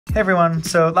Hey everyone,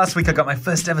 so last week I got my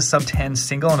first ever sub-10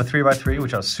 single on a 3x3,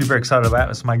 which I was super excited about. It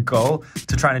was my goal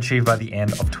to try and achieve by the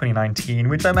end of 2019,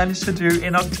 which I managed to do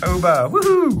in October.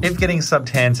 Woohoo! If getting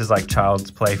sub-10s is like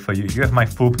child's play for you, you have my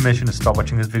full permission to stop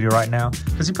watching this video right now,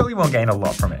 because you probably won't gain a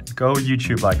lot from it. Go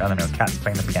YouTube like, I don't know, cats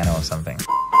playing the piano or something.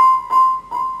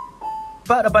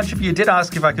 But a bunch of you did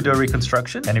ask if I could do a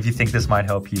reconstruction, and if you think this might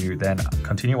help you, then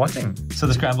continue watching. So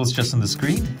the scramble's just on the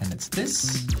screen, and it's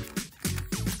this.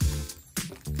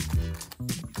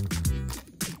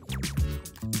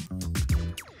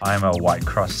 I'm a white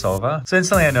cross solver. So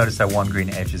instantly I noticed that one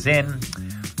green edge is in,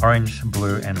 orange,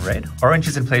 blue, and red. Orange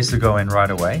is in place to go in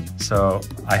right away. So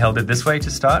I held it this way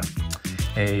to start,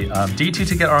 a D2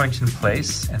 to get orange in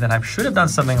place, and then I should have done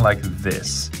something like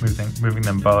this, moving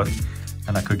them both,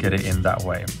 and I could get it in that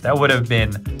way. That would have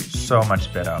been so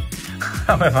much better.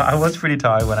 However, I was pretty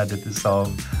tired when I did this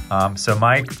solve, so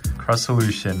my cross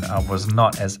solution was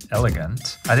not as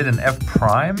elegant. I did an F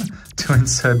prime to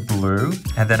insert blue,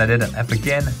 and then I did an F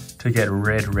again to get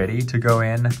red ready to go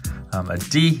in, a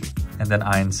D, and then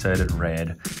I inserted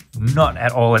red. Not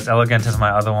at all as elegant as my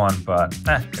other one, but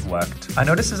it worked. I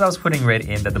noticed as I was putting red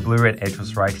in that the blue-red edge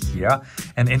was right here,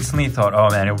 and instantly thought, oh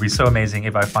man, it would be so amazing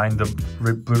if I find the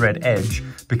blue-red edge,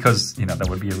 because, you know, that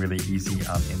would be a really easy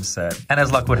insert. And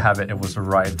as luck would have it, it was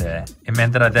right there. It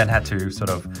meant that I then had to sort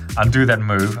of undo that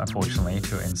move, unfortunately,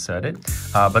 to insert it.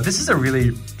 But this is a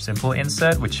really simple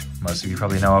insert, which most of you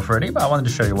probably know of already, but I wanted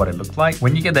to show you what it looked like.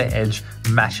 When you get the edge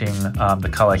matching the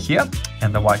color here,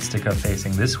 and the white sticker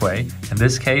facing this way, in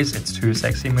this case, it's two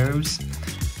sexy moves,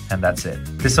 and that's it.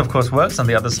 This, of course, works on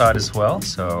the other side as well.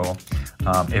 So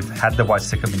had the white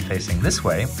sticker been facing this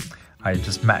way, I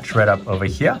just match red up over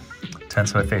here, turn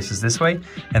so it faces this way,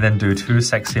 and then do two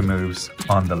sexy moves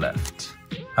on the left.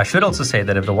 I should also say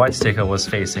that if the white sticker was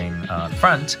facing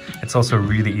front, it's also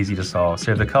really easy to solve.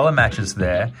 So if the color matches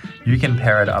there, you can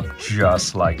pair it up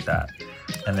just like that,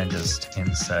 and then just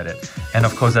insert it. And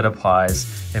of course that applies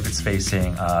if it's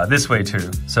facing this way too.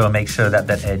 So make sure that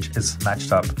that edge is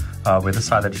matched up with the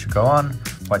side that it should go on,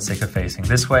 white sticker facing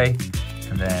this way,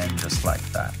 and then just like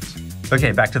that.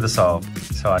 Okay, back to the solve.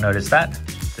 So I noticed that,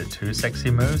 the two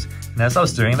sexy moves. And as I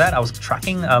was doing that, I was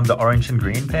tracking the orange and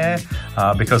green pair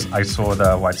because I saw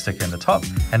the white sticker in the top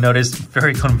and noticed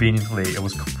very conveniently it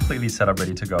was completely set up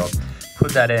ready to go.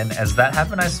 Put that in. As that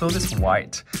happened, I saw this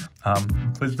white,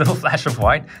 with a little flash of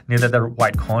white, knew that the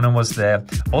white corner was there.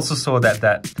 Also saw that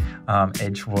that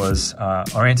edge was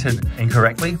oriented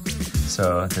incorrectly.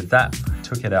 So did that,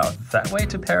 took it out that way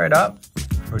to pair it up,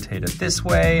 rotated this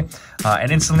way,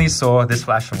 and instantly saw this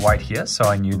flash of white here. So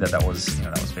I knew that that was,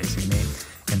 that was facing me.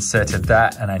 Inserted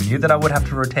that, and I knew that I would have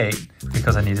to rotate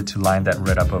because I needed to line that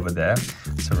red up over there.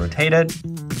 So rotated,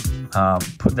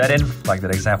 put that in, like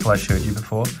that example I showed you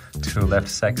before, two left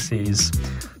sexies,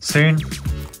 soon,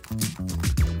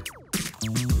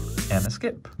 and a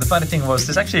skip. The funny thing was,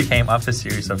 this actually came after a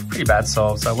series of pretty bad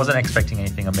solves, so I wasn't expecting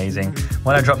anything amazing.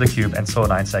 When I dropped the cube and saw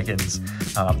 9 seconds,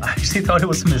 I actually thought it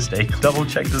was a mistake. Double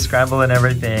checked the scramble and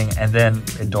everything, and then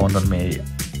it dawned on me,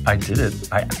 I did it.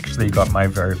 I actually got my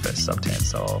very first sub-10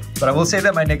 solve. But I will say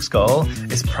that my next goal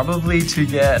is probably to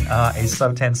get a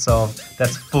sub-10 solve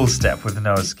that's full step with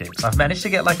no escapes. I've managed to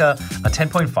get like a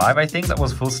 10.5, I think, that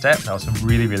was full step. That I was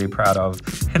really, really proud of.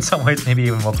 In some ways, maybe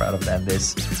even more proud of than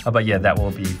this. But yeah, that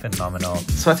will be phenomenal.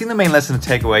 So I think the main lesson to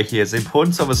take away here is the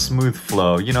importance of a smooth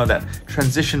flow. You know, that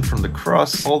transition from the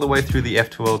cross all the way through the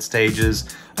F12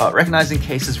 stages, recognizing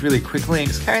cases really quickly and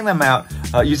just carrying them out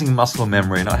using muscle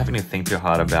memory, not having to think too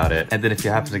hard about it. And then if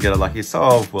you happen to get a lucky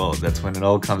solve, well, that's when it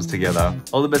all comes together.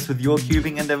 All the best with your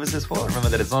cubing endeavors as well. Remember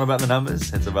that it's not about the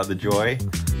numbers, it's about the joy.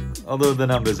 Although the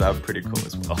numbers are pretty cool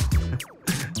as well.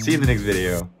 See you in the next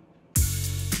video.